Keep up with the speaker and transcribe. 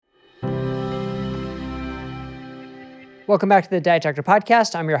Welcome back to the Diet Doctor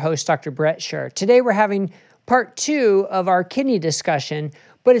Podcast. I'm your host, Dr. Brett Scher. Today we're having part 2 of our kidney discussion,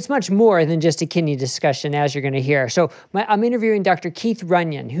 but it's much more than just a kidney discussion, as you're going to hear. So I'm interviewing Dr. Keith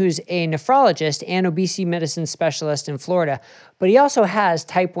Runyon, who's a nephrologist and obesity medicine specialist in Florida, but he also has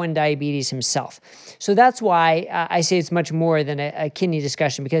type 1 diabetes himself. So that's why I say it's much more than a kidney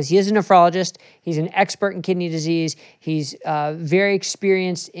discussion, because he is a nephrologist, he's an expert in kidney disease, he's very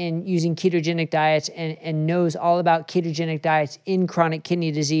experienced in using ketogenic diets and knows all about ketogenic diets in chronic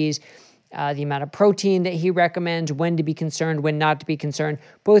kidney disease. The amount of protein that he recommends, when to be concerned, when not to be concerned,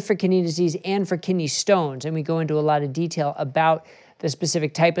 both for kidney disease and for kidney stones. And we go into a lot of detail about the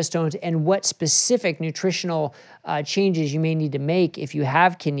specific type of stones and what specific nutritional changes you may need to make if you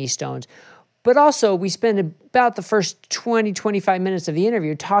have kidney stones. But also, we spend about the first 20, 25 minutes of the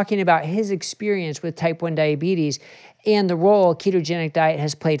interview talking about his experience with type 1 diabetes and the role a ketogenic diet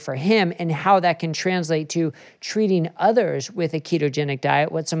has played for him and how that can translate to treating others with a ketogenic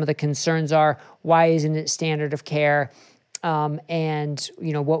diet, what some of the concerns are, why isn't it standard of care, and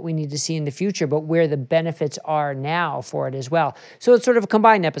what we need to see in the future, but where the benefits are now for it as well. So it's sort of a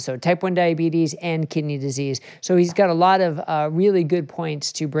combined episode, type 1 diabetes and kidney disease. So he's got a lot of really good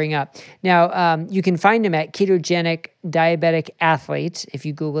points to bring up. Now, you can find him at Ketogenic Diabetic Athlete. If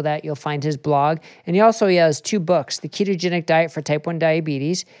you Google that, you'll find his blog. And he has 2 books, The Ketogenic Diet for Type 1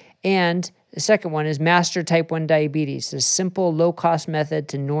 Diabetes, and the second one is Master Type 1 Diabetes, a simple, low-cost method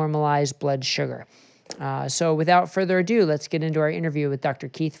to normalize blood sugar. So without further ado, let's get into our interview with Dr.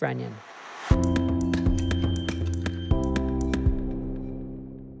 Keith Runyon.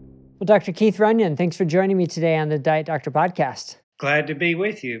 Well, Dr. Keith Runyon, thanks for joining me today on the Diet Doctor Podcast. Glad to be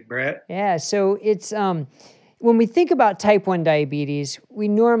with you, Brett. Yeah, so it's when we think about type 1 diabetes, we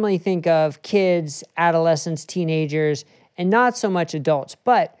normally think of kids, adolescents, teenagers, and not so much adults,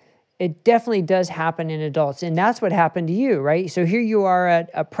 but it definitely does happen in adults, and that's what happened to you, right? So here you are,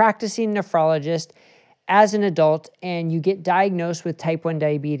 a practicing nephrologist as an adult, and you get diagnosed with type 1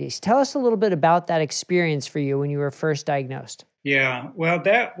 diabetes. Tell us a little bit about that experience for you when you were first diagnosed. Yeah, well,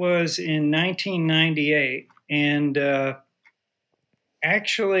 that was in 1998, and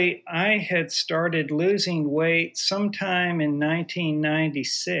actually, I had started losing weight sometime in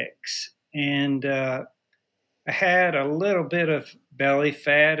 1996, and I had a little bit of belly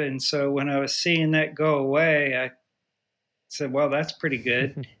fat, and so when I was seeing that go away, I said, well, that's pretty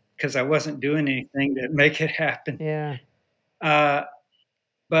good, because I wasn't doing anything to make it happen. Yeah. And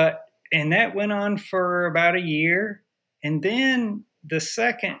that went on for about a year, and then the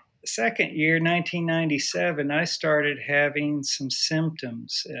second year, 1997, I started having some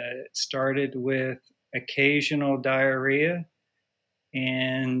symptoms. It started with occasional diarrhea,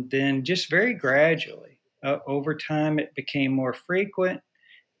 and then just very gradually, over time, it became more frequent.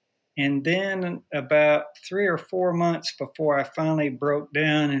 And then about 3 or 4 months before I finally broke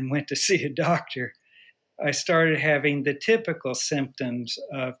down and went to see a doctor, I started having the typical symptoms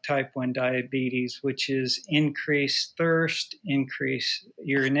of type 1 diabetes, which is increased thirst, increased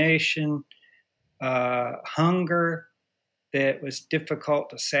urination, hunger that was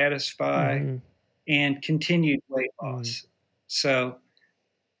difficult to satisfy, and continued weight loss. So,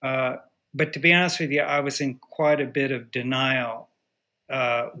 but to be honest with you, I was in quite a bit of denial,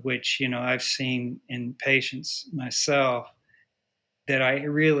 which, I've seen in patients myself, that I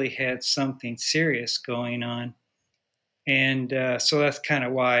really had something serious going on. And so that's kind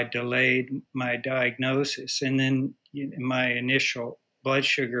of why I delayed my diagnosis. And then my initial blood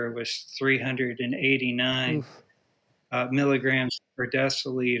sugar was 389 milligrams per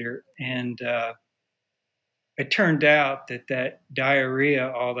deciliter. And it turned out that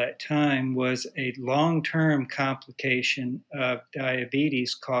diarrhea all that time was a long-term complication of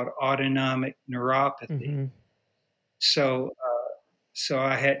diabetes called autonomic neuropathy. So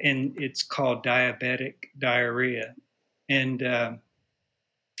I had, and it's called diabetic diarrhea. And,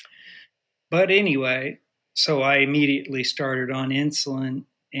 but anyway, so I immediately started on insulin,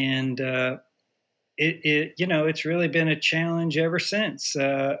 and it's really been a challenge ever since.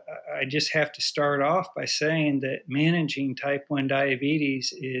 I just have to start off by saying that managing type 1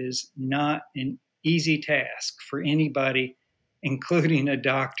 diabetes is not an easy task for anybody, including a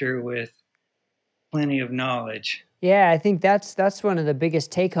doctor with plenty of knowledge. Yeah, I think that's one of the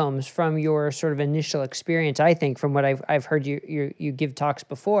biggest take-homes from your sort of initial experience, I think, from what I've heard you give talks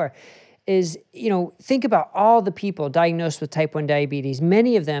before, is, think about all the people diagnosed with type 1 diabetes,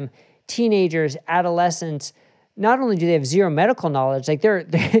 many of them teenagers, adolescents. Not only do they have zero medical knowledge, like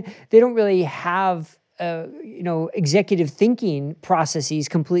they don't really have executive thinking processes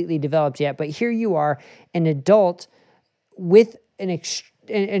completely developed yet, but here you are, an adult with an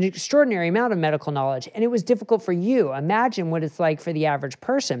an extraordinary amount of medical knowledge, and it was difficult for you. Imagine what it's like for the average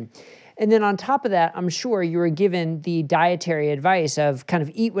person. And then on top of that, I'm sure you were given the dietary advice of kind of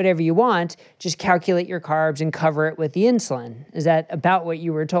eat whatever you want, just calculate your carbs and cover it with the insulin. Is that about what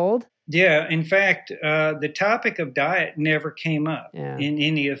you were told? Yeah, in fact, the topic of diet never came up Yeah. in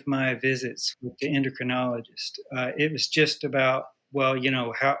any of my visits with the endocrinologist. It was just about, well,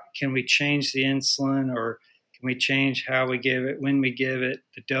 how can we change the insulin, or can we change how we give it, when we give it,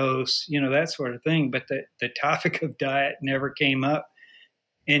 the dose, that sort of thing. But the topic of diet never came up.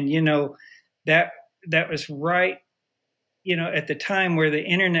 And, that that was right, at the time where the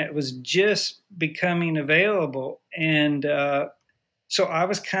internet was just becoming available. And so I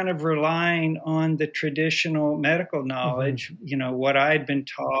was kind of relying on the traditional medical knowledge, what I'd been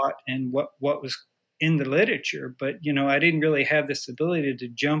taught and what was in the literature. But, I didn't really have this ability to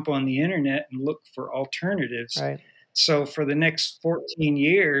jump on the internet and look for alternatives. Right. So for the next 14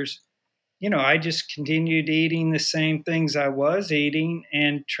 years, I just continued eating the same things I was eating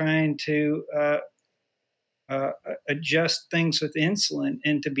and trying to adjust things with insulin.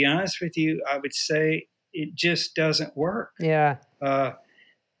 And to be honest with you, I would say it just doesn't work. Yeah.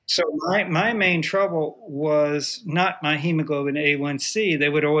 So my main trouble was not my hemoglobin A1C. They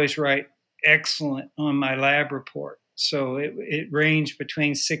would always write excellent on my lab report. So it ranged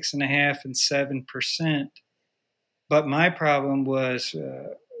between 6.5% and 7%. But my problem was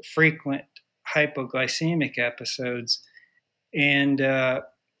frequent hypoglycemic episodes. And, they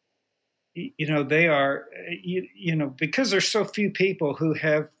are, because there's so few people who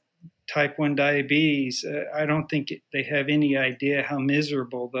have type 1 diabetes, I don't think they have any idea how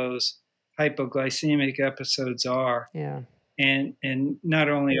miserable those hypoglycemic episodes are. Yeah. And not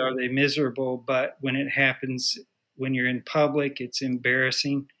only are they miserable, but when it happens, when you're in public, it's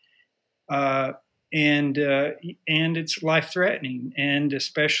embarrassing. And it's life-threatening, and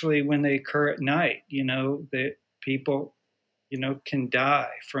especially when they occur at night, that people, can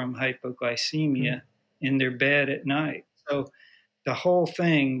die from hypoglycemia in their bed at night. So the whole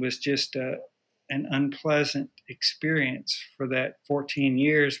thing was just an unpleasant experience for that 14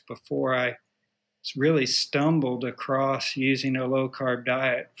 years before I really stumbled across using a low-carb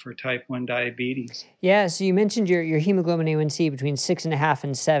diet for type 1 diabetes. Yeah, so you mentioned your hemoglobin A1C between 6.5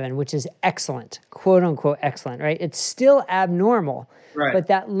 and 7, which is excellent, quote unquote excellent, right? It's still abnormal, Right. but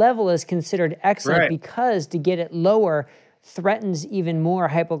that level is considered excellent Right. because to get it lower threatens even more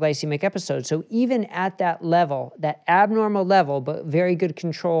hypoglycemic episodes. So even at that level, that abnormal level, but very good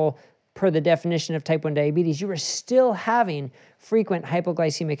control per the definition of type 1 diabetes, you were still having frequent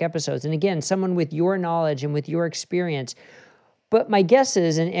hypoglycemic episodes. And again, someone with your knowledge and with your experience. But my guess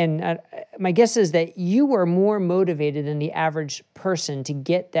is, my guess is that you were more motivated than the average person to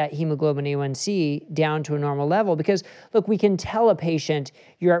get that hemoglobin A1C down to a normal level. Because look, we can tell a patient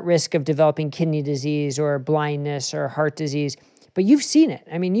you're at risk of developing kidney disease or blindness or heart disease, but you've seen it.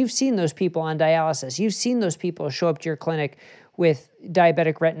 I mean, you've seen those people on dialysis. You've seen those people show up to your clinic with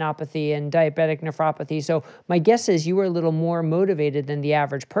diabetic retinopathy and diabetic nephropathy. So my guess is you were a little more motivated than the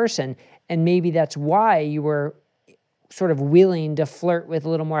average person. And maybe that's why you were sort of willing to flirt with a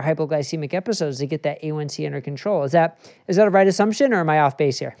little more hypoglycemic episodes to get that A1C under control. Is that a right assumption, or am I off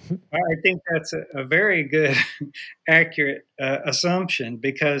base here? I think that's a very good, accurate assumption,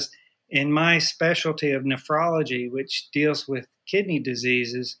 because in my specialty of nephrology, which deals with kidney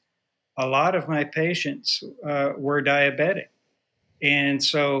diseases, a lot of my patients were diabetic. And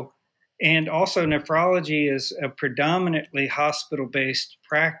so, and also nephrology is a predominantly hospital-based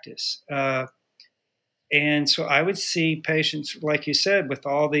practice. And so I would see patients, like you said, with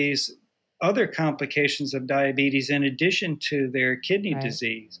all these other complications of diabetes in addition to their kidney Right.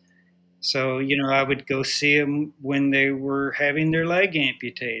 disease. So, I would go see them when they were having their leg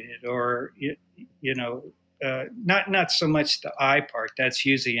amputated, or, not so much the eye part. That's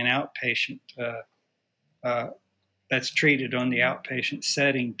usually an outpatient, that's treated on the outpatient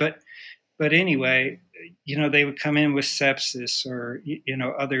setting. But anyway, they would come in with sepsis or,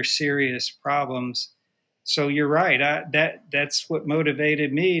 other serious problems. So you're right. That's what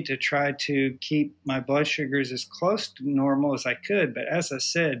motivated me to try to keep my blood sugars as close to normal as I could. But as I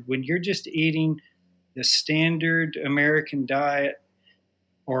said, when you're just eating the standard American diet,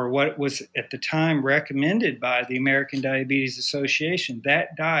 or what was at the time recommended by the American Diabetes Association,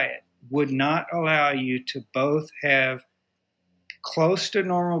 that diet would not allow you to both have close to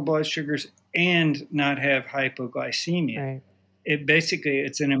normal blood sugars and not have hypoglycemia. Right.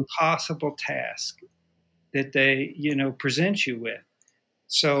 It's an impossible task that they, present you with.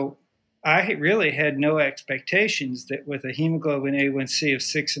 So I really had no expectations that with a hemoglobin A1C of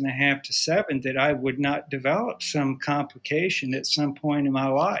 6.5 to 7, that I would not develop some complication at some point in my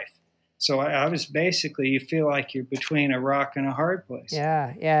life. So I was basically, you feel like you're between a rock and a hard place.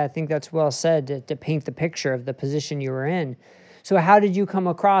 Yeah, yeah, I think that's well said to paint the picture of the position you were in. So, how did you come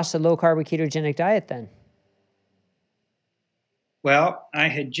across a low carb ketogenic diet then? Well, I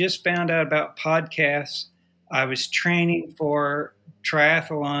had just found out about podcasts. I was training for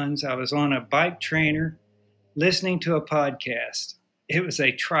triathlons. I was on a bike trainer listening to a podcast. It was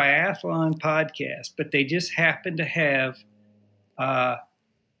a triathlon podcast, but they just happened to have uh,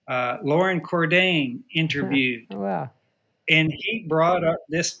 Lauren Cordain interviewed, Oh, wow. and he brought up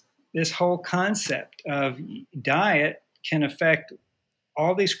this whole concept of diet can affect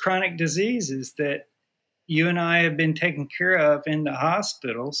all these chronic diseases that you and I have been taken care of in the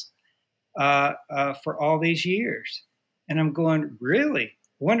hospitals for all these years. And I'm going, really?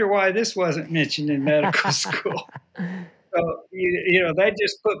 Wonder why this wasn't mentioned in medical school. So, that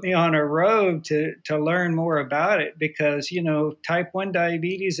just put me on a road to learn more about it because, type 1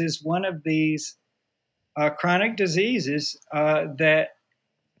 diabetes is one of these chronic diseases that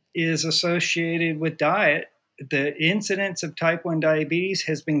is associated with diet. The incidence of type 1 diabetes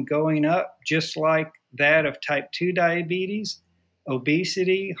has been going up just like that of type 2 diabetes,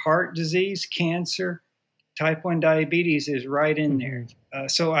 obesity, heart disease, cancer. Type 1 diabetes is right in there.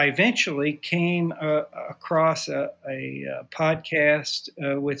 So I eventually came across a podcast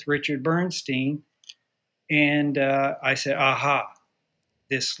with Richard Bernstein, and I said, aha,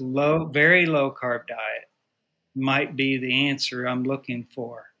 this very low carb diet might be the answer I'm looking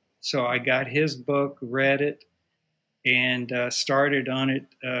for. So I got his book, read it, and started on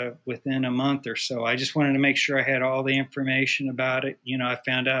it within a month or so. I just wanted to make sure I had all the information about it. I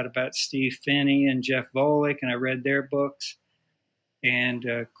found out about Steve Phinney and Jeff Volek, and I read their books and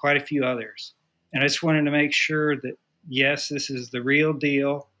quite a few others. And I just wanted to make sure that, yes, this is the real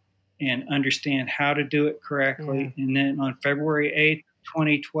deal and understand how to do it correctly. Yeah. And then on February 8th,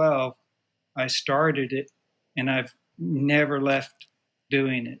 2012, I started it, and I've never left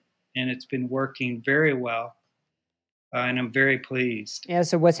doing it. And it's been working very well. And I'm very pleased. Yeah,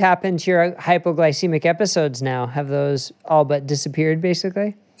 so what's happened to your hypoglycemic episodes now? Have those all but disappeared,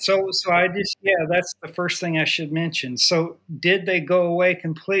 basically? So that's the first thing I should mention. So did they go away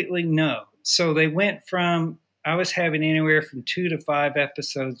completely? No. So they went from, I was having anywhere from 2 to 5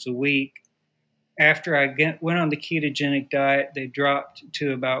 episodes a week. After I went on the ketogenic diet, they dropped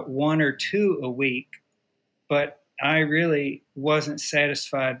to about 1 or 2 a week. But I really wasn't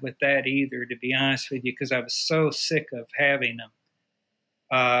satisfied with that either, to be honest with you, because I was so sick of having them.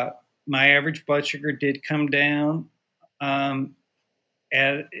 My average blood sugar did come down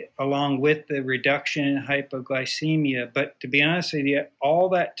along with the reduction in hypoglycemia. But to be honest with you, all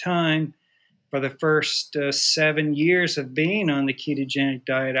that time, for the first 7 years of being on the ketogenic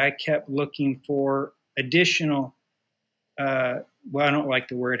diet, I kept looking for additional, I don't like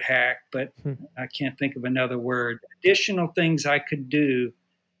the word hack, but I can't think of another word, additional things I could do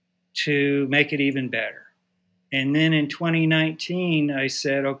to make it even better. And then in 2019, I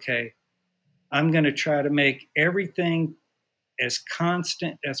said, okay, I'm going to try to make everything as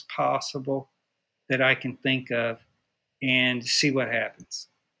constant as possible that I can think of and see what happens.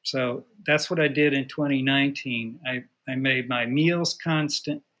 So that's what I did in 2019. I made my meals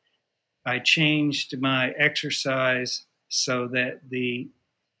constant. I changed my exercise so that the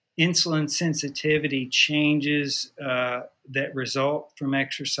insulin sensitivity changes that result from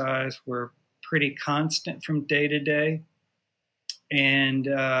exercise were pretty constant from day to day. And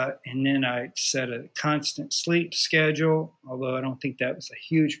then I set a constant sleep schedule, although I don't think that was a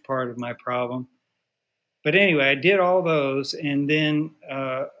huge part of my problem. But anyway, I did all those, and then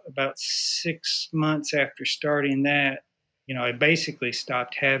about 6 months after starting that, I basically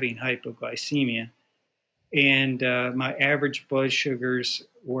stopped having hypoglycemia, and my average blood sugars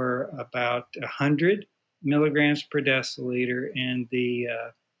were about 100 milligrams per deciliter, and the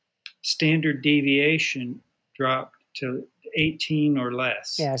standard deviation dropped to 18 or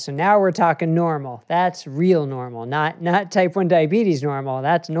less. Yeah, so now we're talking normal. That's real normal, not type 1 diabetes normal.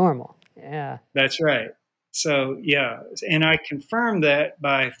 That's normal. Yeah. That's right. So, yeah, and I confirmed that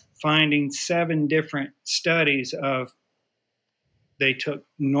by finding 7 different studies of, they took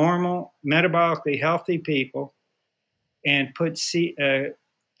normal, metabolically healthy people and put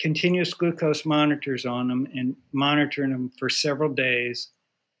continuous glucose monitors on them and monitoring them for several days.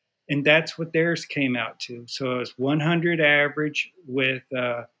 And that's what theirs came out to. So it was 100 average with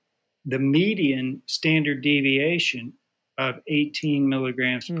the median standard deviation of 18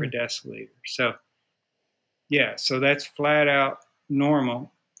 milligrams per deciliter. So, yeah, so that's flat out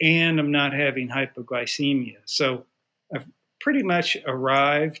normal. and I'm not having hypoglycemia. So I've pretty much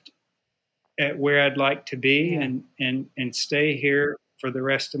arrived at where I'd like to be, Yeah. and stay here for the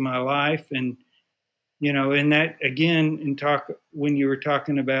rest of my life. And and that again, in talk when you were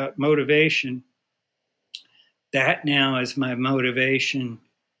talking about motivation, that now is my motivation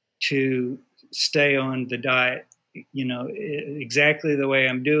to stay on the diet, exactly the way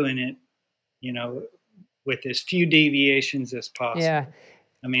I'm doing it, you know, with as few deviations as Yeah. possible.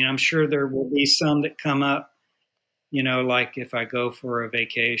 I mean, I'm sure there will be some that come up, like if I go for a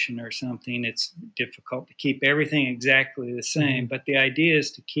vacation or something, it's difficult to keep everything exactly the same. Mhm. But the idea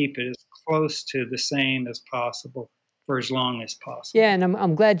is to keep it as close to the same as possible for as long as Yeah, possible. and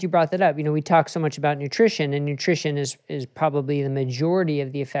I'm glad you brought that up. We talk so much about nutrition, and nutrition is probably the majority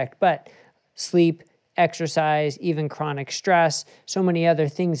of the effect, but sleep, exercise, even chronic stress, so many other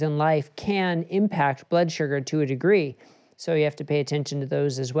things in life can impact blood sugar to a degree. So you have to pay attention to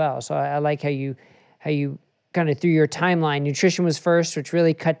those as well. So I like how you kind of through your timeline, nutrition was first, which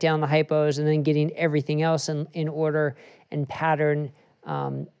really cut down the hypos, and then getting everything else in order and pattern,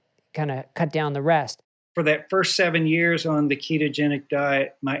 um, kind of cut down the rest. For that first 7 years on the ketogenic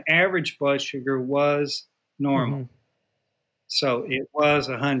diet, my average blood sugar was Hmm. normal. So it was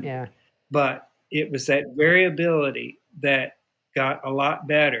 100. Yeah. But it was that variability that got a lot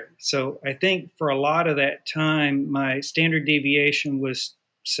better. So I think for a lot of that time, my standard deviation was,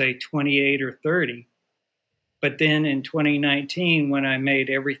 say, 28 or 30. But then in 2019, when I made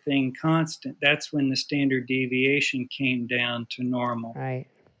everything constant, that's when the standard deviation came down to normal. Right.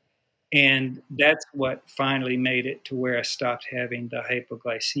 And that's what finally made it to where I stopped having the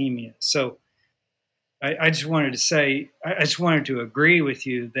hypoglycemia. So I just wanted to say, I just wanted to agree with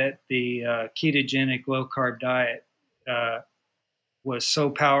you that the ketogenic low carb diet uh, was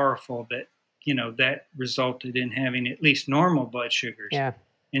so powerful that, that resulted in having at least normal blood sugars. Yeah.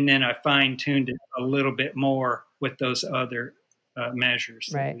 And then I fine tuned it a little bit more with those other measures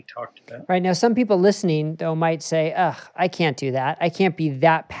that Right. we talked about. Right. Now, some people listening, though, might say, ugh, I can't do that. I can't be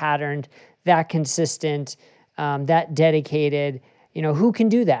that patterned, that consistent, that dedicated. Who can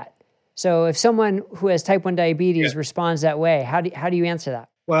do that? So if someone who has type 1 Yeah. diabetes responds that way, how do you answer that?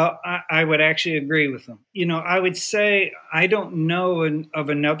 Well, I would actually agree with them. I would say I don't know of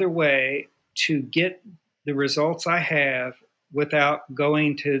another way to get the results I have without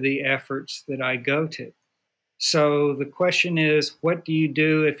going to the efforts that I go to. So the question is, what do you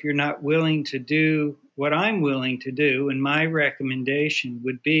do if you're not willing to do what I'm willing to do? And my recommendation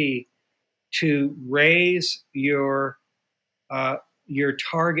would be to raise uh, your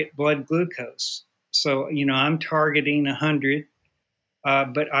target blood glucose. So I'm targeting 100.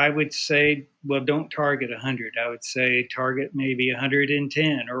 But I would say, well, don't target 100. I would say target maybe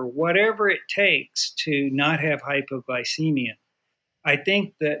 110 or whatever it takes to not have hypoglycemia. I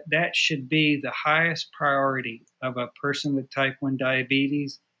think that that should be the highest priority of a person with type 1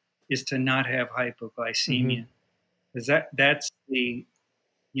 diabetes is to not have Hmm. hypoglycemia. Because that's the,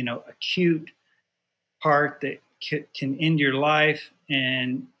 acute part that can end your life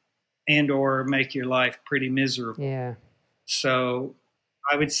and or make your life pretty miserable. Yeah. So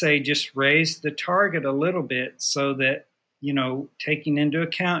I would say just raise the target a little bit so that, taking into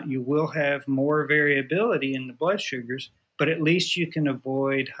account you will have more variability in the blood sugars, but at least you can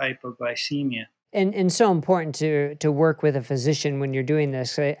avoid hypoglycemia. And so important to work with a physician when you're doing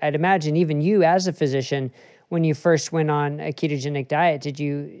this. I'd imagine even you as a physician, when you first went on a ketogenic diet, did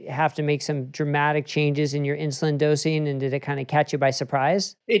you have to make some dramatic changes in your insulin dosing, and did it kind of catch you by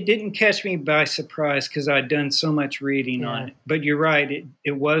surprise? It didn't catch me by surprise because I'd done so much reading on Yeah. it. But you're right,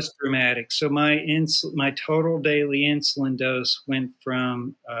 it was dramatic. So my total daily insulin dose went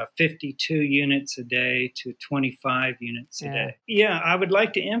from 52 units a day to 25 units a Yeah. day. Yeah, I would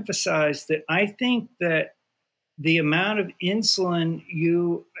like to emphasize that I think that the amount of insulin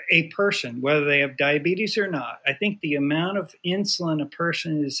a person, whether they have diabetes or not, I think the amount of insulin a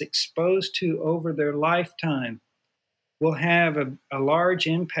person is exposed to over their lifetime will have a large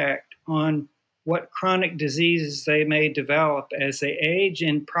impact on what chronic diseases they may develop as they age,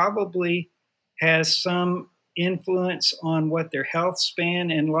 and probably has some influence on what their health span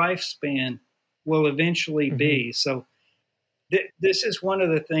and lifespan will eventually Hmm. be. So this is one of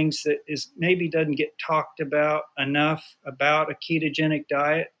the things that is maybe doesn't get talked about enough about a ketogenic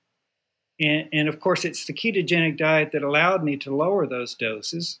diet. And of course, it's the ketogenic diet that allowed me to lower those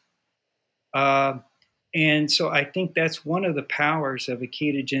doses. Uh, and so I think that's one of the powers of a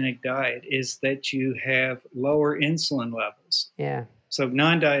ketogenic diet is that you have lower insulin levels. Yeah. So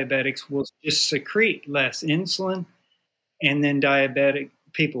non-diabetics will just secrete less insulin, and then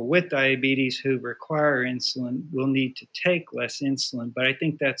people with diabetes who require insulin will need to take less insulin. But I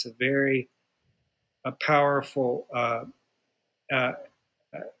think that's a powerful uh,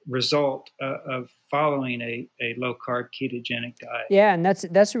 result of following a low carb ketogenic diet. Yeah, and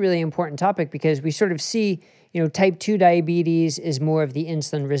that's a really important topic because we sort of see, type 2 diabetes is more of the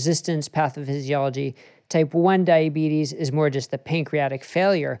insulin resistance pathophysiology. Type 1 diabetes is more just the pancreatic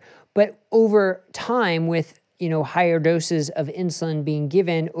failure. But over time, with higher doses of insulin being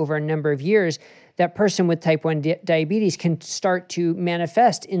given over a number of years, that person with type 1 diabetes can start to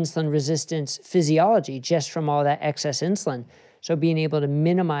manifest insulin resistance physiology just from all that excess insulin. So being able to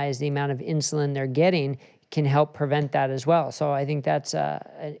minimize the amount of insulin they're getting can help prevent that as well. So I think that's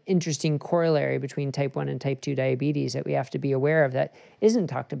an interesting corollary between type 1 and type 2 diabetes that we have to be aware of that isn't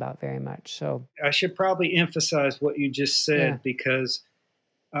talked about very much. So I should probably emphasize what you just said because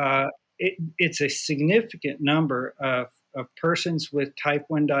uh, it's a significant number of persons with type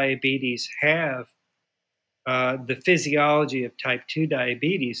 1 diabetes have the physiology of type 2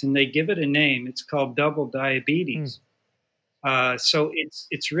 diabetes, and they give it a name. It's called double diabetes. So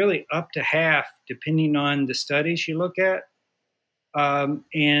it's really up to half, depending on the studies you look at,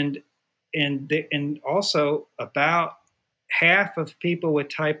 and and also about half of people with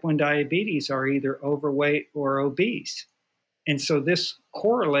type 1 diabetes are either overweight or obese. And so this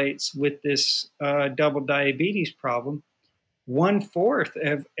correlates with this double diabetes problem. One fourth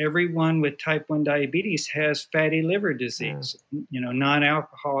of everyone with type 1 diabetes has fatty liver disease,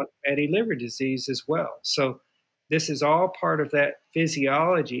 non-alcoholic fatty liver disease as well. So this is all part of that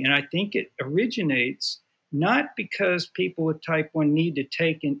physiology. And I think it originates not because people with type 1 need to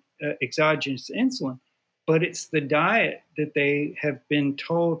take exogenous insulin, but it's the diet that they have been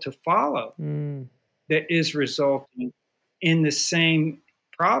told to follow that is resulting in the same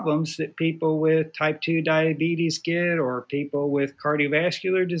problems that people with type 2 diabetes get, or people with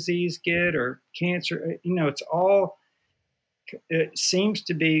cardiovascular disease get, or cancer. It seems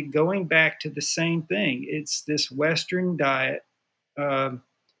to be going back to the same thing. It's this Western diet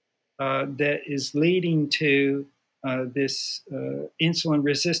that is leading to this insulin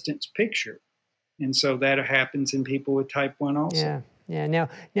resistance picture. And so that happens in people with type 1 also. Yeah. Yeah. Now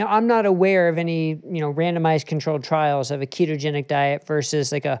I'm not aware of any, randomized controlled trials of a ketogenic diet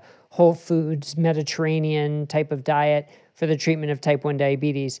versus like a whole foods Mediterranean type of diet for the treatment of type 1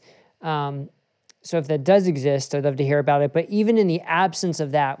 diabetes. So if that does exist, I'd love to hear about it. But even in the absence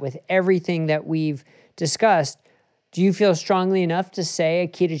of that, with everything that we've discussed, do you feel strongly enough to say a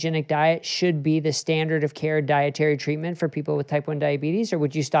ketogenic diet should be the standard of care dietary treatment for people with type 1 diabetes, or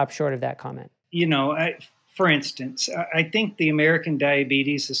would you stop short of that comment? For instance, I think the American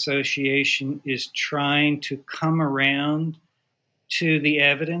Diabetes Association is trying to come around to the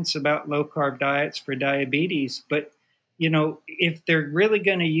evidence about low carb diets for diabetes. But, if they're really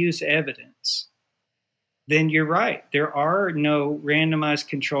going to use evidence, then you're right. There are no randomized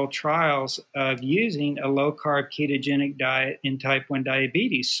controlled trials of using a low carb ketogenic diet in type 1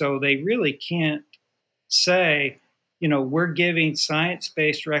 diabetes. So they really can't say, we're giving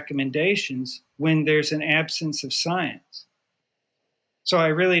science-based recommendations when there's an absence of science. So I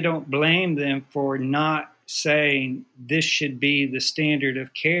really don't blame them for not saying this should be the standard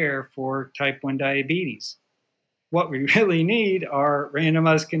of care for type 1 diabetes. What we really need are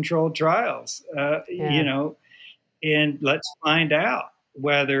randomized controlled trials, and let's find out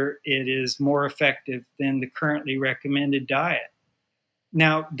whether it is more effective than the currently recommended diet.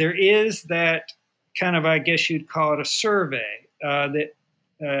 Now, there is that kind of, I guess you'd call it a survey that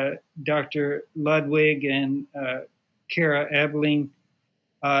Dr. Ludwig and Kara Ebeling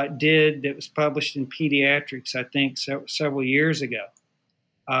did that was published in Pediatrics, I think, several years ago.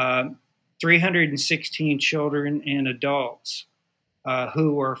 316 children and adults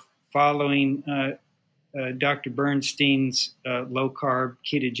who were following Dr. Bernstein's low-carb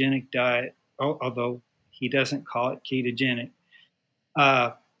ketogenic diet, although he doesn't call it ketogenic.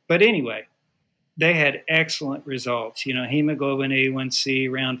 But anyway, they had excellent results. Hemoglobin A1C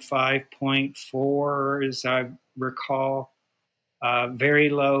around 5.4, as I recall.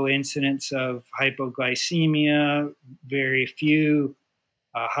 Very low incidence of hypoglycemia, very few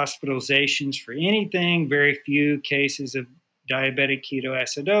hospitalizations for anything, very few cases of diabetic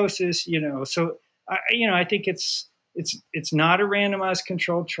ketoacidosis. So I think it's not a randomized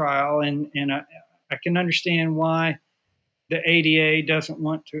controlled trial, and I can understand why the ADA doesn't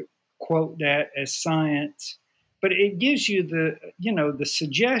want to quote that as science, but it gives you the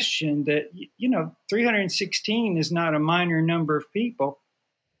suggestion that 316 is not a minor number of people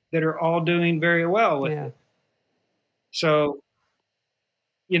that are all doing very well with it. So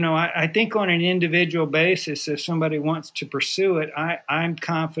I think on an individual basis, if somebody wants to pursue it, I'm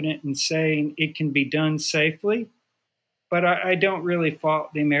confident in saying it can be done safely. But I don't really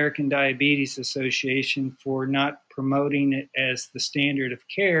fault the American Diabetes Association for not promoting it as the standard of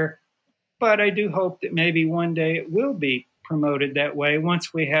care. But I do hope that maybe one day it will be promoted that way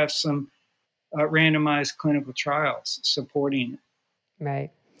once we have some randomized clinical trials supporting it.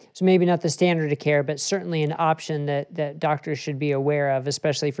 Right. So maybe not the standard of care, but certainly an option that doctors should be aware of,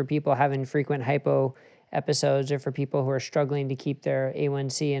 especially for people having frequent hypo episodes or for people who are struggling to keep their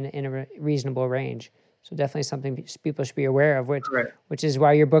A1C in a reasonable range. So definitely something people should be aware of, Correct. which is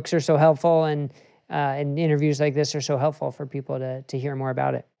why your books are so helpful and interviews like this are so helpful for people to hear more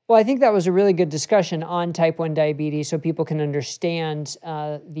about it. Well, I think that was a really good discussion on type 1 diabetes so people can understand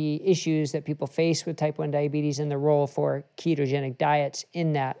the issues that people face with type 1 diabetes and the role for ketogenic diets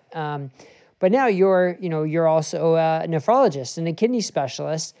in that. But now you're also a nephrologist and a kidney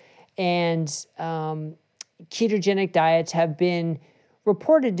specialist, and ketogenic diets have been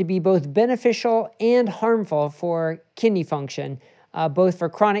reported to be both beneficial and harmful for kidney function, both for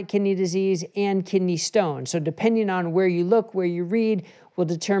chronic kidney disease and kidney stone. So depending on where you look, where you read, will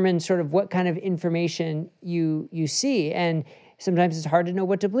determine sort of what kind of information you see. And sometimes it's hard to know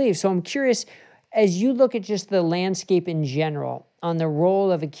what to believe. So I'm curious, as you look at just the landscape in general on the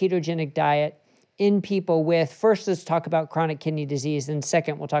role of a ketogenic diet in people with, first, let's talk about chronic kidney disease, and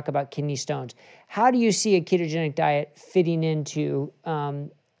second, we'll talk about kidney stones. How do you see a ketogenic diet fitting into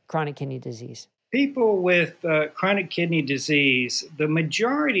chronic kidney disease? People with chronic kidney disease, the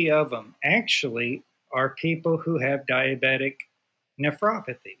majority of them actually are people who have diabetic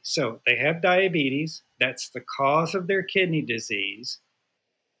nephropathy. So they have diabetes, that's the cause of their kidney disease.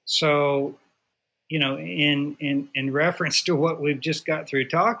 So, in reference to what we've just got through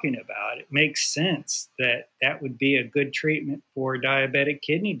talking about, it makes sense that that would be a good treatment for diabetic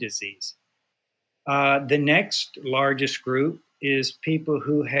kidney disease. The next largest group is people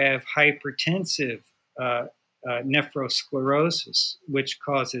who have hypertensive nephrosclerosis, which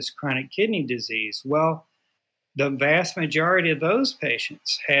causes chronic kidney disease. Well, the vast majority of those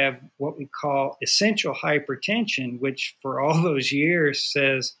patients have what we call essential hypertension, which for all those years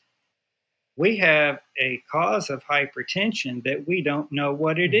says we have a cause of hypertension that we don't know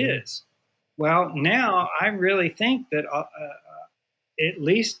what it is. Well, now I really think that at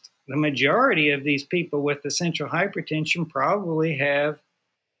least the majority of these people with essential hypertension probably have,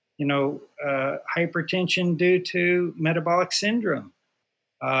 hypertension due to metabolic syndrome.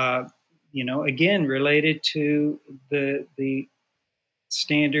 Again, related to the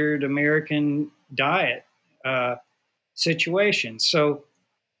standard American diet situation. So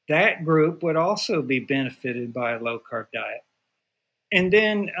that group would also be benefited by a low carb diet. And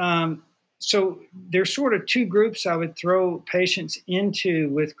then, so there's sort of two groups I would throw patients into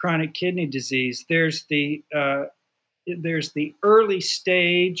with chronic kidney disease. There's the early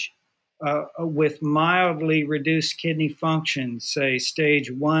stage with mildly reduced kidney function, say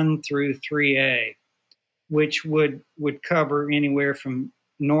stage 1 through 3A, which would cover anywhere from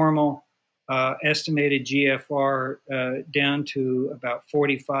normal estimated GFR down to about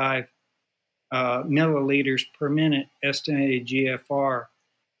 45 milliliters per minute estimated GFR.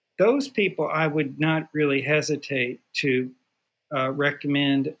 Those people, I would not really hesitate to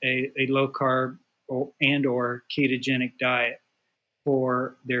recommend a low carb or ketogenic diet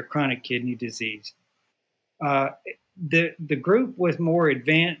for their chronic kidney disease. The group with more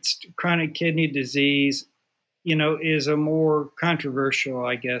advanced chronic kidney disease, is a more controversial,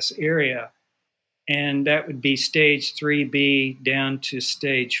 I guess, area. And that would be stage 3B down to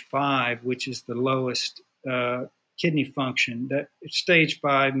stage 5, which is the lowest kidney function. That stage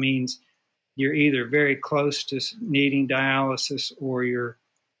 5 means you're either very close to needing dialysis or you're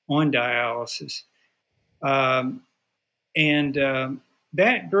on dialysis.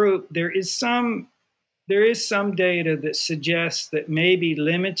 That group, there is some data that suggests that maybe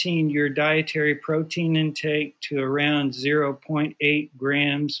limiting your dietary protein intake to around 0.8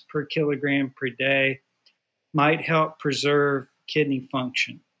 grams per kilogram per day might help preserve kidney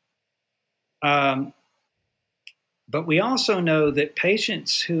function. But we also know that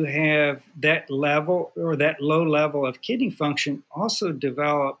patients who have that level or that low level of kidney function also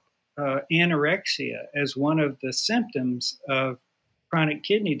develop anorexia as one of the symptoms of chronic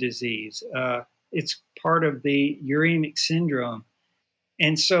kidney disease. It's part of the uremic syndrome.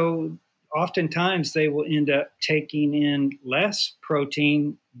 And so oftentimes they will end up taking in less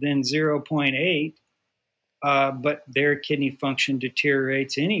protein than 0.8, but their kidney function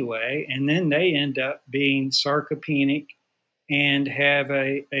deteriorates anyway. And then they end up being sarcopenic and have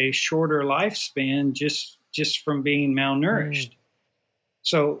a shorter lifespan just from being malnourished.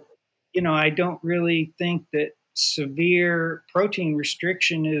 So, I don't really think that severe protein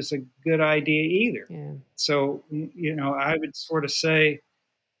restriction is a good idea either. Yeah. So, I would sort of say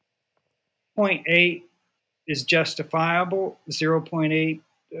zero point 0.8 is justifiable. 0.8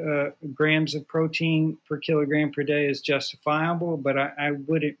 grams of protein per kilogram per day is justifiable, but I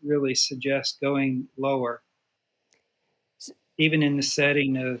wouldn't really suggest going lower, even in the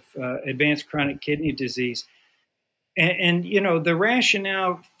setting of advanced chronic kidney disease. And the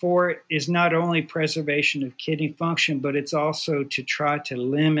rationale for it is not only preservation of kidney function, but it's also to try to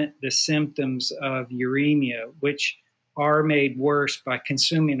limit the symptoms of uremia, which are made worse by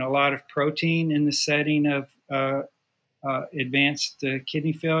consuming a lot of protein in the setting of advanced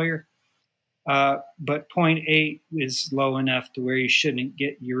kidney failure. But zero point 0.8 is low enough to where you shouldn't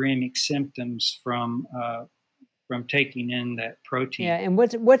get uremic symptoms from taking in that Yeah, protein. and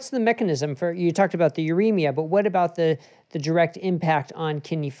what's the mechanism for, you talked about the uremia, but what about the direct impact on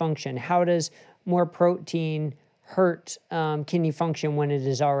kidney function? How does more protein hurt kidney function when it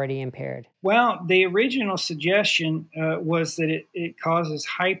is already impaired? Well, the original suggestion was that it causes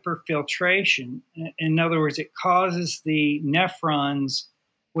hyperfiltration. In other words, it causes the nephrons,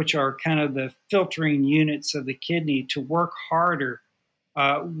 which are kind of the filtering units of the kidney, to work harder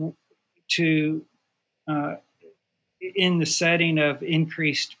to uh, in the setting of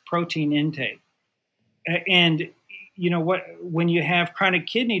increased protein intake. And what, when you have chronic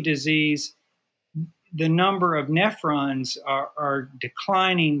kidney disease, the number of nephrons are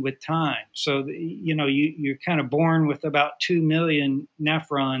declining with time. So you're kind of born with about 2 million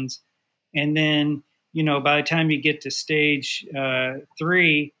nephrons, and then by the time you get to stage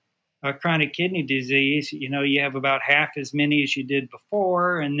 3, chronic kidney disease, you have about half as many as you did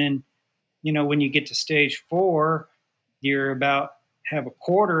before, and then when you get to stage 4, you're about have a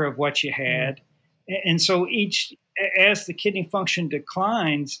quarter of what you Mm. had. And so as the kidney function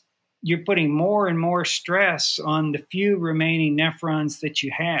declines, you're putting more and more stress on the few remaining nephrons that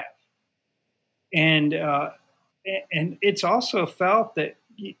you have. And it's also felt that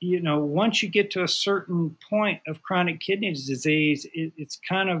once you get to a certain point of chronic kidney disease, it's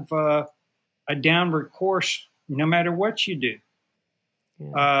kind of a downward course no matter what you do.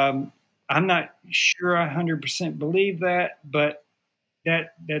 Yeah. Um, I'm not sure I 100% believe that, but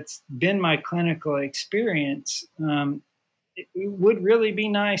that's been my clinical experience. It would really be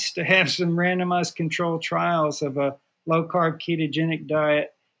nice to have some randomized controlled trials of a low carb ketogenic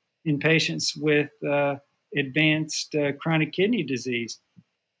diet in patients with advanced chronic kidney disease.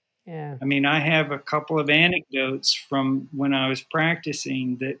 Yeah. I mean, I have a couple of anecdotes from when I was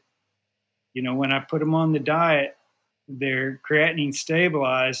practicing that, when I put them on the diet, their creatinine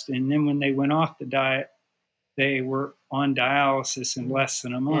stabilized. And then when they went off the diet, they were on dialysis in Mm. less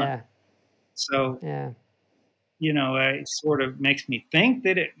than a month. Yeah. So, Yeah. it sort of makes me think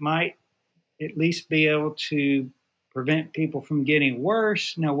that it might at least be able to prevent people from getting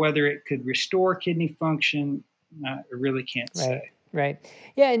worse. Now, whether it could restore kidney function, I really can't Right. say. Right.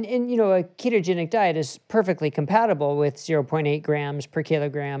 Yeah. And a ketogenic diet is perfectly compatible with 0.8 grams per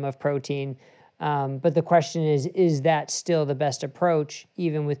kilogram of protein. But the question is that still the best approach,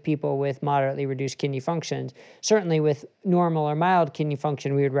 even with people with moderately reduced kidney functions? Certainly with normal or mild kidney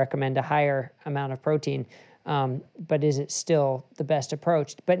function, we would recommend a higher amount of protein. But is it still the best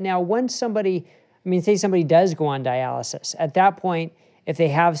approach? But now, once somebody, I mean, say somebody does go on dialysis, at that point, if they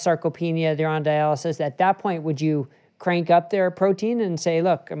have sarcopenia, they're on dialysis, at that point, would you crank up their protein and say,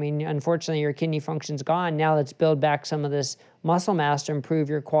 look, I mean, unfortunately, your kidney function's gone. Now let's build back some of this muscle mass to improve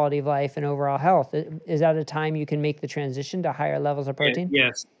your quality of life and overall health? Is that a time you can make the transition to higher levels of protein?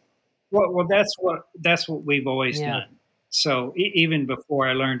 Yes. Well, that's what we've always Yeah. done. So even before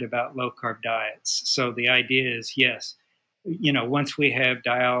I learned about low carb diets, so the idea is yes, once we have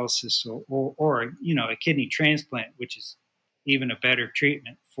dialysis or a kidney transplant, which is even a better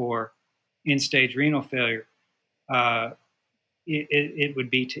treatment for end stage renal failure, uh, it would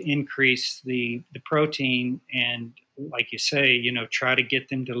be to increase the protein and, like you say, try to get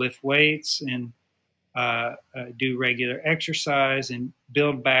them to lift weights and do regular exercise and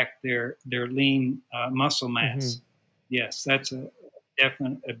build back their lean muscle Hmm. mass. Yes, that's a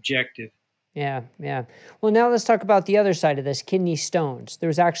definite objective. Yeah, yeah. Well, now let's talk about the other side of this, kidney stones. There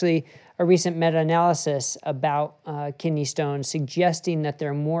was actually a recent meta-analysis about kidney stones suggesting that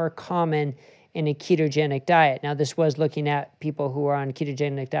they're more common in a ketogenic diet. Now, this was looking at people who are on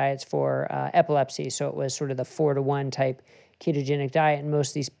ketogenic diets for epilepsy, so it was sort of the 4-to-1 type ketogenic diet in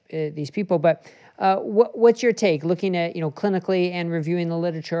most of these people. But what's your take, looking at clinically and reviewing the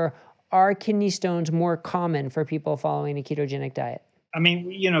literature? Are kidney stones more common for people following a ketogenic diet? I mean,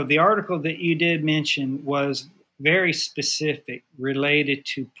 the article that you did mention was very specific, related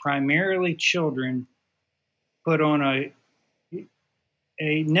to primarily children put on a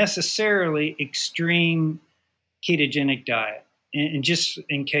necessarily extreme ketogenic diet. And just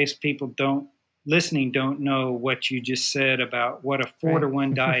in case people don't know what you just said about what a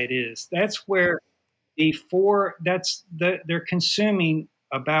 4-to-1 diet is, that's where they're consuming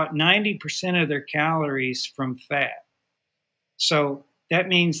about 90% of their calories from fat. So that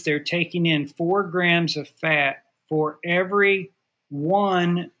means they're taking in 4 grams of fat for every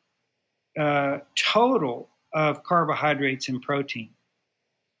one total of carbohydrates and protein.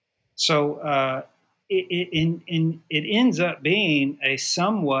 So it ends up being a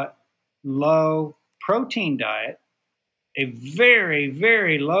somewhat low protein diet, a very,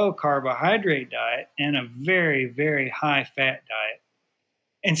 very low carbohydrate diet, and a very, very high fat diet.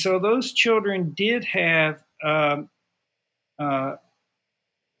 And so those children did have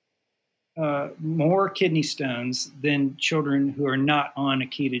more kidney stones than children who are not on a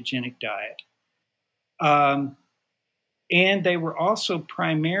ketogenic diet. And they were also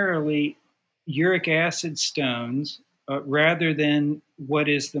primarily uric acid stones, rather than what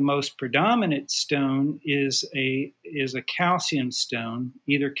is the most predominant stone is a calcium stone,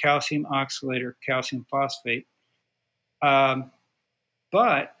 either calcium oxalate or calcium phosphate.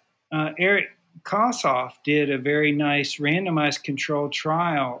 But Eric Kossoff did a very nice randomized controlled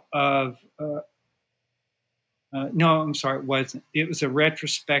trial of no, I'm sorry, it wasn't. It was a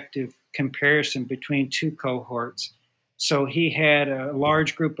retrospective comparison between 2 cohorts. So he had a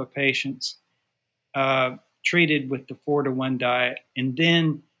large group of patients treated with the 4-to-1 diet, and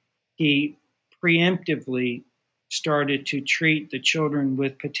then he preemptively started to treat the children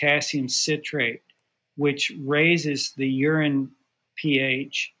with potassium citrate, which raises the urine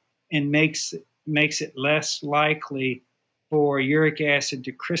pH and makes it less likely for uric acid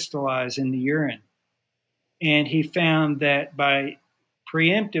to crystallize in the urine. And he found that by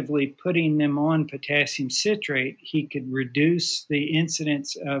preemptively putting them on potassium citrate, he could reduce the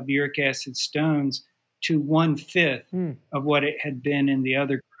incidence of uric acid stones to 1/5 of what it had been in the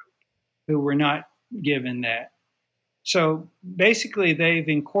other group who were not given that. So basically, they've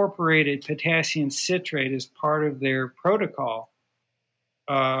incorporated potassium citrate as part of their protocol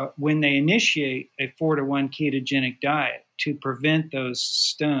when they initiate a 4-to-1 ketogenic diet to prevent those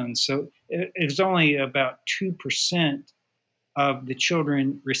stones. So it's only about 2% of the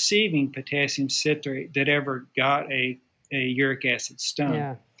children receiving potassium citrate that ever got a uric acid stone.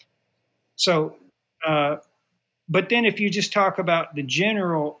 Yeah. So, but then if you just talk about the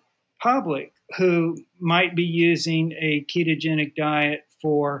general public who might be using a ketogenic diet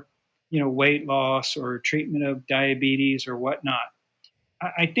for, weight loss or treatment of diabetes or whatnot,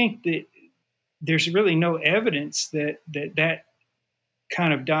 I think that there's really no evidence that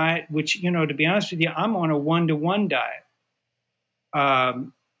kind of diet, which, to be honest with you, I'm on a 1-to-1 diet.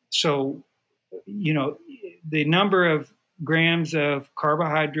 So, the number of grams of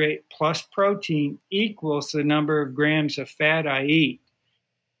carbohydrate plus protein equals the number of grams of fat I eat.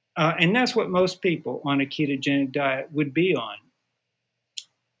 And that's what most people on a ketogenic diet would be on.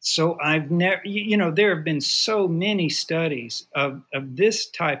 So I've never, there have been so many studies of this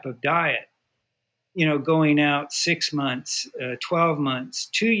type of diet, going out 6 months, 12 months,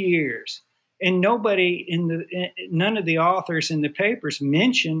 2 years. And none of the authors in the papers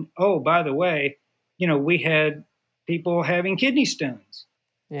mention, oh, by the way, we had people having kidney stones.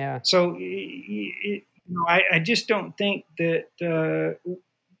 Yeah. So I just don't think that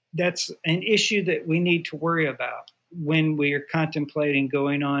that's an issue that we need to worry about when we are contemplating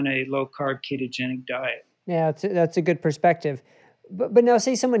going on a low-carb ketogenic diet. Yeah, that's a good perspective. But now,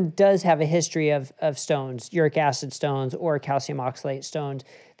 say someone does have a history of stones, uric acid stones or calcium oxalate stones.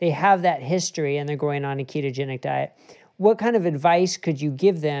 They have that history and they're going on a ketogenic diet. What kind of advice could you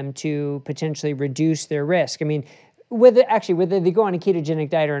give them to potentially reduce their risk? I mean, whether they go on a ketogenic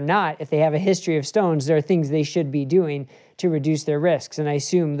diet or not, if they have a history of stones, there are things they should be doing to reduce their risks. And I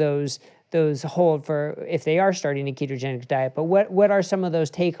assume those hold for if they are starting a ketogenic diet. But what are some of those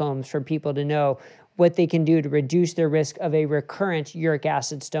take-homes for people to know what they can do to reduce their risk of a recurrent uric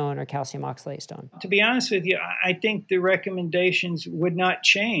acid stone or calcium oxalate stone? To be honest with you, I think the recommendations would not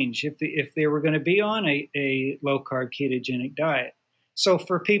change if they were going to be on a low-carb ketogenic diet. So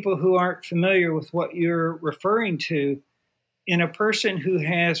for people who aren't familiar with what you're referring to, in a person who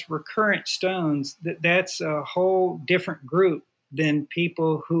has recurrent stones, that's a whole different group than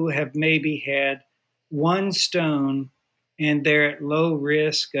people who have maybe had one stone and they're at low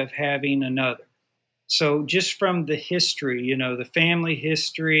risk of having another. So just from the history, the family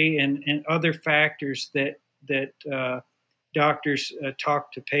history and other factors that doctors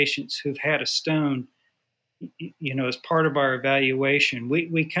talk to patients who've had a stone, as part of our evaluation,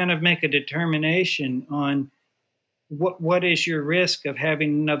 we kind of make a determination on what is your risk of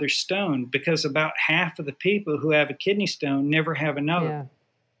having another stone, because about half of the people who have a kidney stone never have another Yeah. one.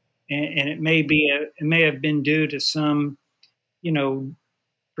 And it may have been due to some, you know,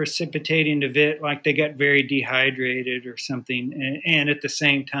 precipitating event, like they got very dehydrated or something, and at the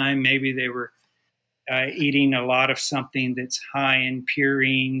same time maybe they were eating a lot of something that's high in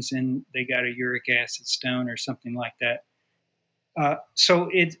purines and they got a uric acid stone or something like that. So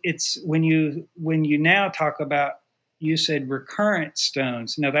it's when you now talk about, you said recurrent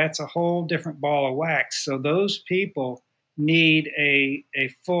stones. Now that's a whole different ball of wax. So those people need a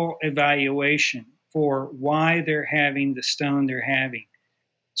full evaluation for why they're having the stone they're having.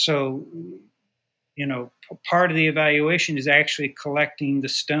 So, part of the evaluation is actually collecting the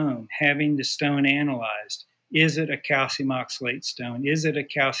stone, having the stone analyzed. Is it a calcium oxalate stone? Is it a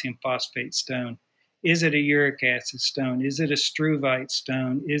calcium phosphate stone? Is it a uric acid stone? Is it a struvite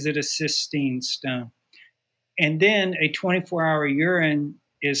stone? Is it a cysteine stone? And then a 24-hour urine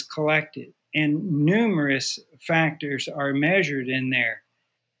is collected, and numerous factors are measured in there.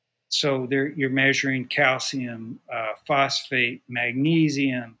 So you're measuring calcium, phosphate,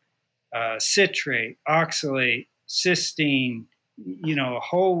 magnesium, citrate, oxalate, cysteine, a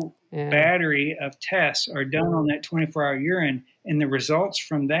whole battery of tests are done on that 24-hour urine. And the results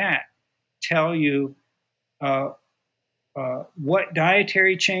from that tell you what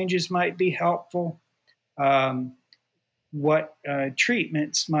dietary changes might be helpful, what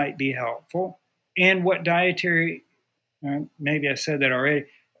treatments might be helpful, and what maybe I said that already,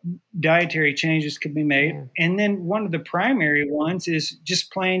 dietary changes could be made. Yeah. And then one of the primary ones is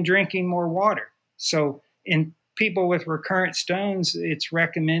just plain drinking more water. So in people with recurrent stones, it's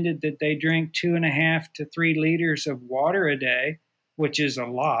recommended that they drink 2.5 to 3 liters of water a day, which is a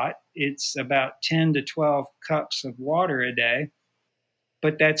lot. It's about 10 to 12 cups of water a day.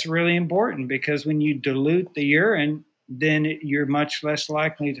 But that's really important, because when you dilute the urine, then you're much less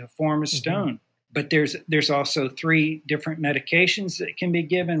likely to form a stone. But there's also 3 different medications that can be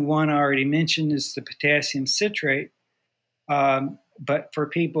given. One I already mentioned is the potassium citrate. But for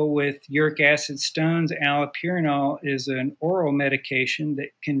people with uric acid stones, allopurinol is an oral medication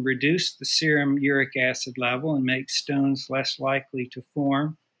that can reduce the serum uric acid level and make stones less likely to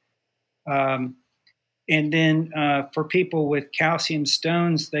form. And then for people with calcium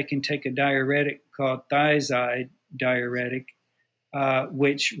stones, they can take a diuretic called thiazide diuretic,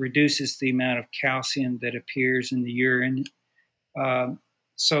 which reduces the amount of calcium that appears in the urine.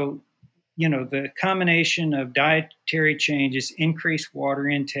 So, the combination of dietary changes, increased water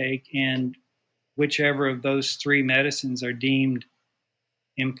intake, and whichever of those 3 medicines are deemed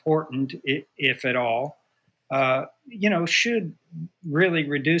important, if at all, should really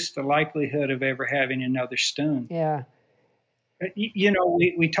reduce the likelihood of ever having another stone. Yeah.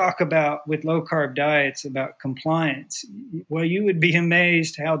 We talk about, with low carb diets, about compliance. Well, you would be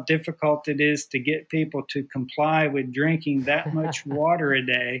amazed how difficult it is to get people to comply with drinking that much water a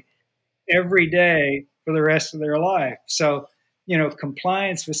day, every day, for the rest of their life. So,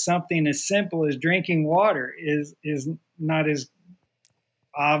 compliance with something as simple as drinking water is not as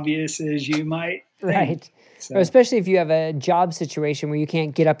obvious as you might think. Right. So. Or especially if you have a job situation where you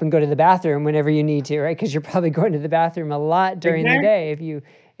can't get up and go to the bathroom whenever you need to, right? Because you're probably going to the bathroom a lot during the day if you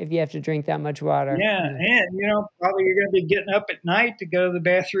have to drink that much water. Yeah, and probably you're going to be getting up at night to go to the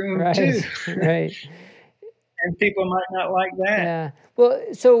bathroom too. Right. And people might not like that. Yeah. Well,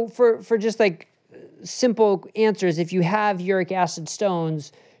 so for just like simple answers, if you have uric acid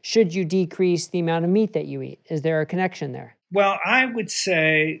stones, should you decrease the amount of meat that you eat? Is there a connection there? Well, I would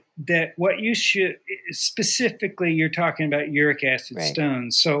say that what you should, specifically, you're talking about uric acid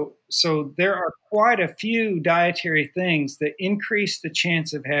stones. So there are quite a few dietary things that increase the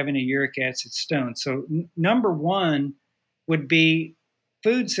chance of having a uric acid stone. So number one would be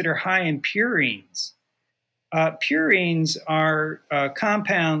foods that are high in purines. Purines are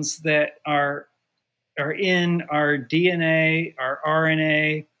compounds that are in our DNA, our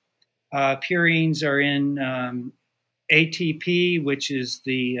RNA. Purines are in ATP, which is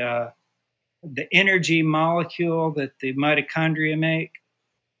the energy molecule that the mitochondria make.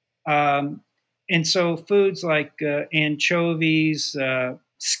 And so foods like anchovies,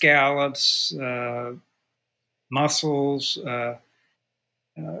 scallops, mussels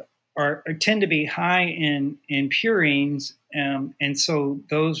tend to be high in purines, and so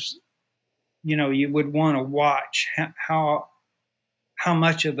those, you would want to watch how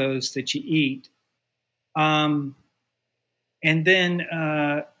much of those that you eat. And then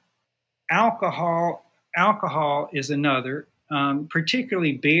alcohol is another,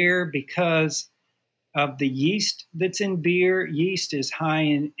 particularly beer, because of the yeast that's in beer. Yeast is high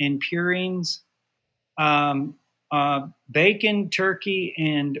in purines. Bacon, turkey,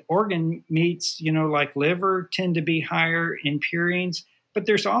 and organ meats, like liver, tend to be higher in purines. But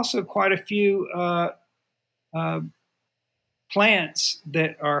there's also quite a few plants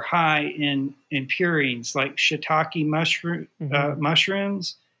that are high in purines, like shiitake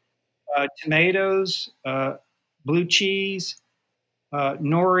mushrooms, tomatoes, blue cheese,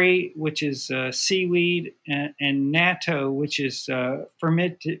 nori, which is seaweed, and natto, which is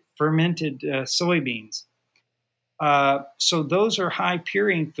fermented soybeans. So those are high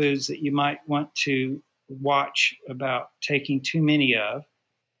purine foods that you might want to watch about taking too many of.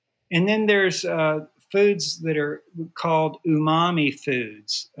 And then there's foods that are called umami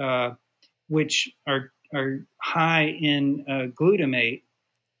foods, which are high in glutamate.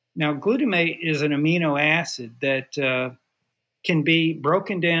 Now, glutamate is an amino acid that can be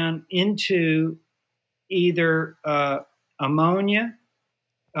broken down into either ammonia,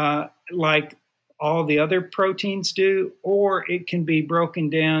 like all the other proteins do, or it can be broken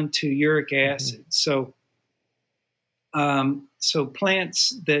down to uric acid. So plants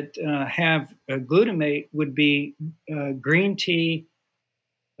that have glutamate would be green tea,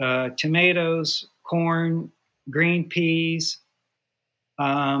 tomatoes, corn, green peas,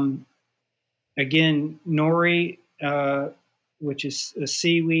 again, nori, which is a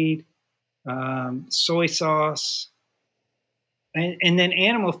seaweed, soy sauce, and then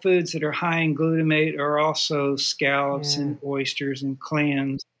animal foods that are high in glutamate are also scallops and oysters and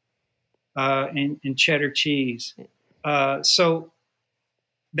clams, and cheddar cheese. So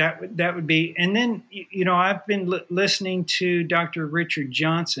that would be, and then I've been listening to Dr. Richard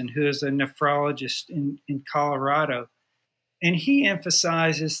Johnson, who is a nephrologist in Colorado, and he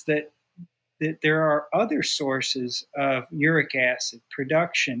emphasizes that there are other sources of uric acid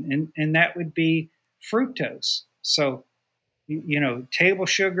production, and that would be fructose. So table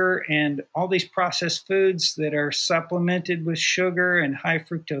sugar and all these processed foods that are supplemented with sugar and high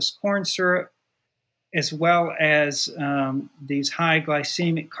fructose corn syrup, as well as these high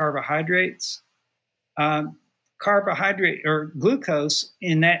glycemic carbohydrates. Carbohydrate or glucose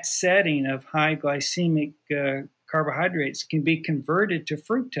in that setting of high glycemic carbohydrates can be converted to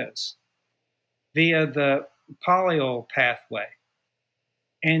fructose via the polyol pathway.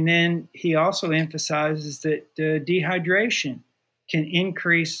 And then he also emphasizes that dehydration can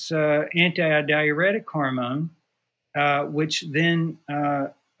increase antidiuretic hormone, which then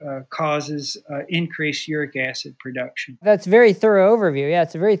causes increased uric acid production. That's a very thorough overview. Yeah,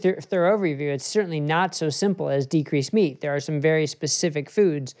 it's a very thorough overview. It's certainly not so simple as decreased meat. There are some very specific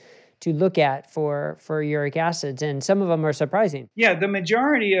foods to look at for uric acids, and some of them are surprising. Yeah, the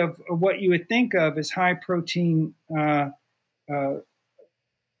majority of what you would think of as high protein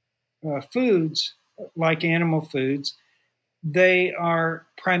foods, like animal foods, they are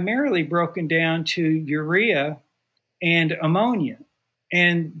primarily broken down to urea and ammonia.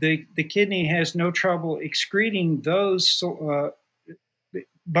 And the kidney has no trouble excreting those.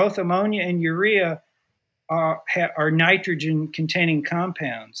 Both ammonia and urea are nitrogen-containing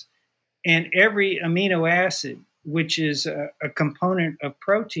compounds. And every amino acid, which is a component of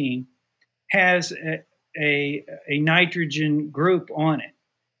protein, has a nitrogen group on it.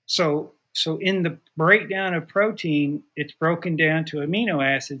 So in the breakdown of protein, it's broken down to amino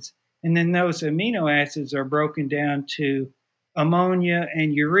acids, and then those amino acids are broken down to ammonia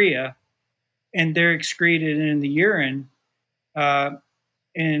and urea, and they're excreted in the urine.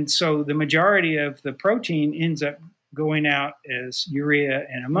 And so the majority of the protein ends up going out as urea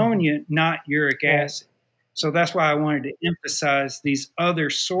and ammonia, not uric acid. So that's why I wanted to emphasize these other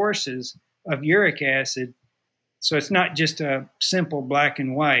sources of uric acid. So it's not just a simple black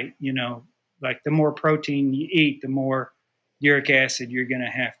and white, like the more protein you eat, the more uric acid you're going to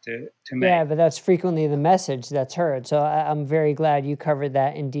have to make. Yeah, but that's frequently the message that's heard. So I'm very glad you covered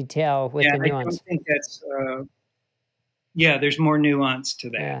that in detail with the nuance. I don't think that's, there's more nuance to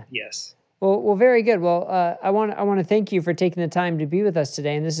that. Yeah. Yes. Well, very good. Well, I want to thank you for taking the time to be with us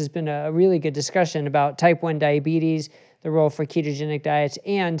today. And this has been a really good discussion about type 1 diabetes, the role for ketogenic diets,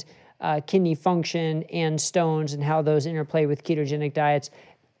 and kidney function and stones, and how those interplay with ketogenic diets.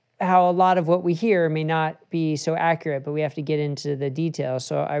 How a lot of what we hear may not be so accurate, but we have to get into the details.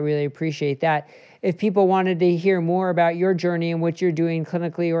 So I really appreciate that. If people wanted to hear more about your journey and what you're doing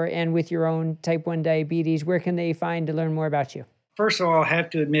clinically and with your own type 1 diabetes, where can they find to learn more about you? First of all, I have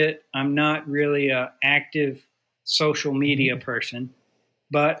to admit, I'm not really an active social media person,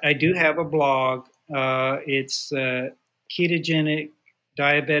 but I do have a blog. It's Ketogenic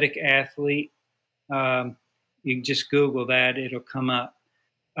Diabetic Athlete. You can just Google that, it'll come up.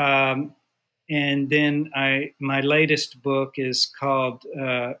 And then my latest book is called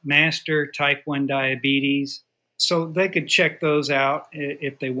Master Type 1 Diabetes. So they could check those out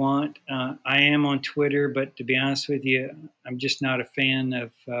if they want. I am on Twitter, but to be honest with you, I'm just not a fan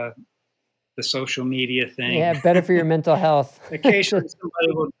of the social media thing. Yeah, better for your mental health. Occasionally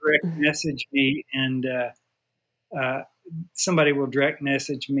somebody will direct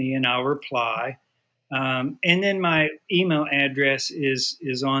message me and I'll reply. And then my email address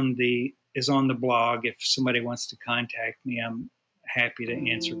is on the blog. If somebody wants to contact me, I'm happy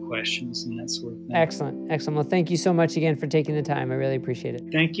to answer questions and that sort of thing. Excellent. Well, thank you so much again for taking the time. I really appreciate it.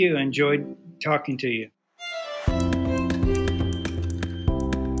 Thank you. I enjoyed talking to you.